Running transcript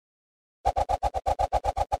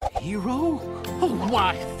hero? Oh,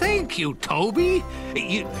 why, thank you, Toby.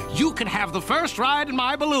 You can have the first ride in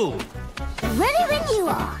my balloon. Ready when you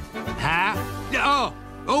are. Huh?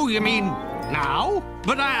 Oh, you mean now?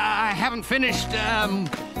 But I haven't finished,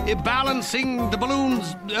 balancing the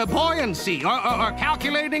balloon's buoyancy or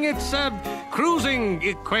calculating its cruising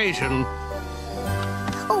equation.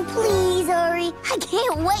 Oh, please hurry. I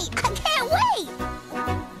can't wait. I can't wait.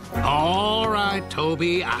 All right,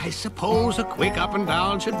 Toby. I suppose a quick up and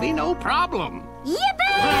down should be no problem.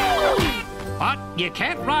 Yippee! But you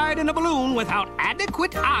can't ride in a balloon without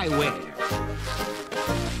adequate eyewear.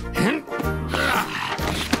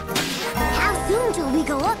 How soon till we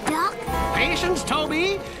go up, Doc? Patience,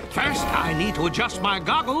 Toby. First, I need to adjust my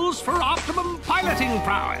goggles for optimum piloting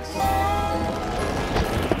prowess.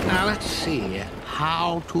 Now, let's see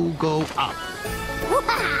how to go up.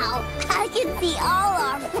 Wow! I can see all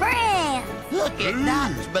our friends. Look at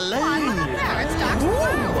Doc's balloon. There, it's Doc's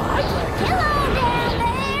balloon. Hello down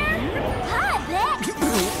there. Hi, Beck.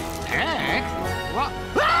 Heck? What?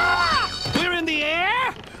 Ah! We're in the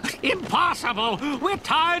air? Impossible! We're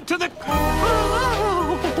tied to the...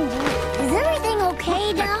 Is everything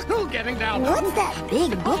okay, Doc? Getting down. What's that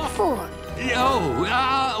big book for?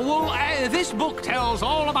 This book tells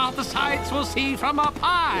all about the sights we'll see from up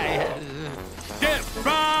high. Step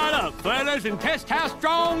right up, fellas, and test how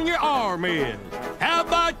strong your arm is. How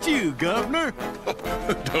about you, Governor?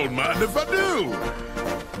 Don't mind if I do.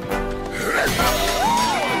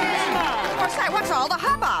 What's that? What's all the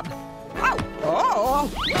hubbub? Oh.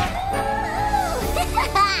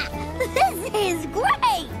 This is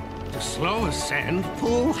great! To slow ascend,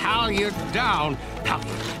 pull halyard down.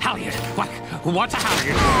 Halyard. What's a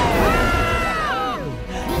halyard?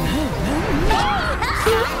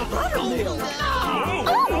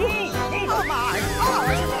 Oh, my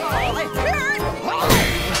gosh.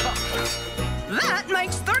 That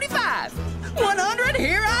makes 35. 100,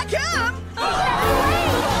 here I come.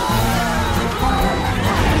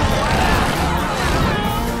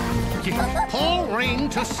 Pull ring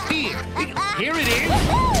to steer. Here it is.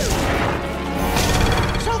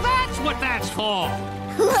 So that's what that's for.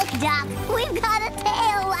 Look, Doc, we've got a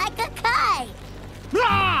tail like a kite.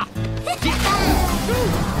 Ah!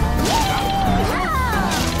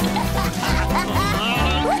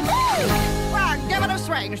 Well, give it a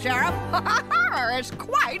swing, Sheriff. It's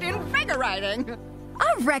quite invigorating.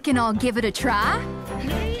 I reckon I'll give it a try.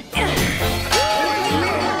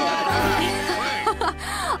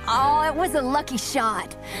 Oh, it was a lucky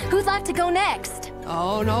shot. Who'd like to go next?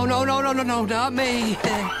 Oh, no, not me.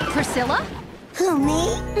 Priscilla? Who,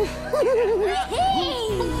 me?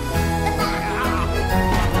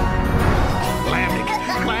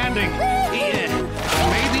 Landing.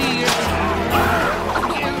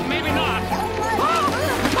 Maybe not.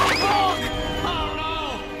 Oh,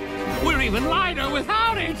 no. We're even lighter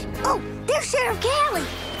without it. Oh, there's Sheriff Callie.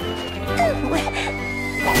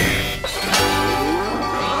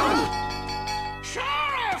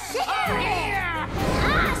 Sheriff! Sheriff!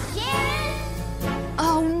 Ah, Sheriff!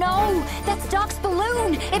 Oh, no. That's Doc's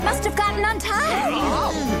balloon. It must have gotten untied.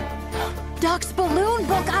 Doc's balloon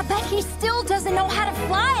book. I bet he still doesn't know how to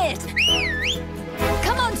fly it.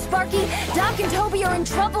 Come on, Sparky. Doc and Toby are in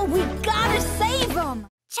trouble. We gotta save them.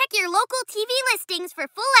 Check your local TV listings for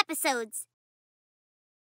full episodes.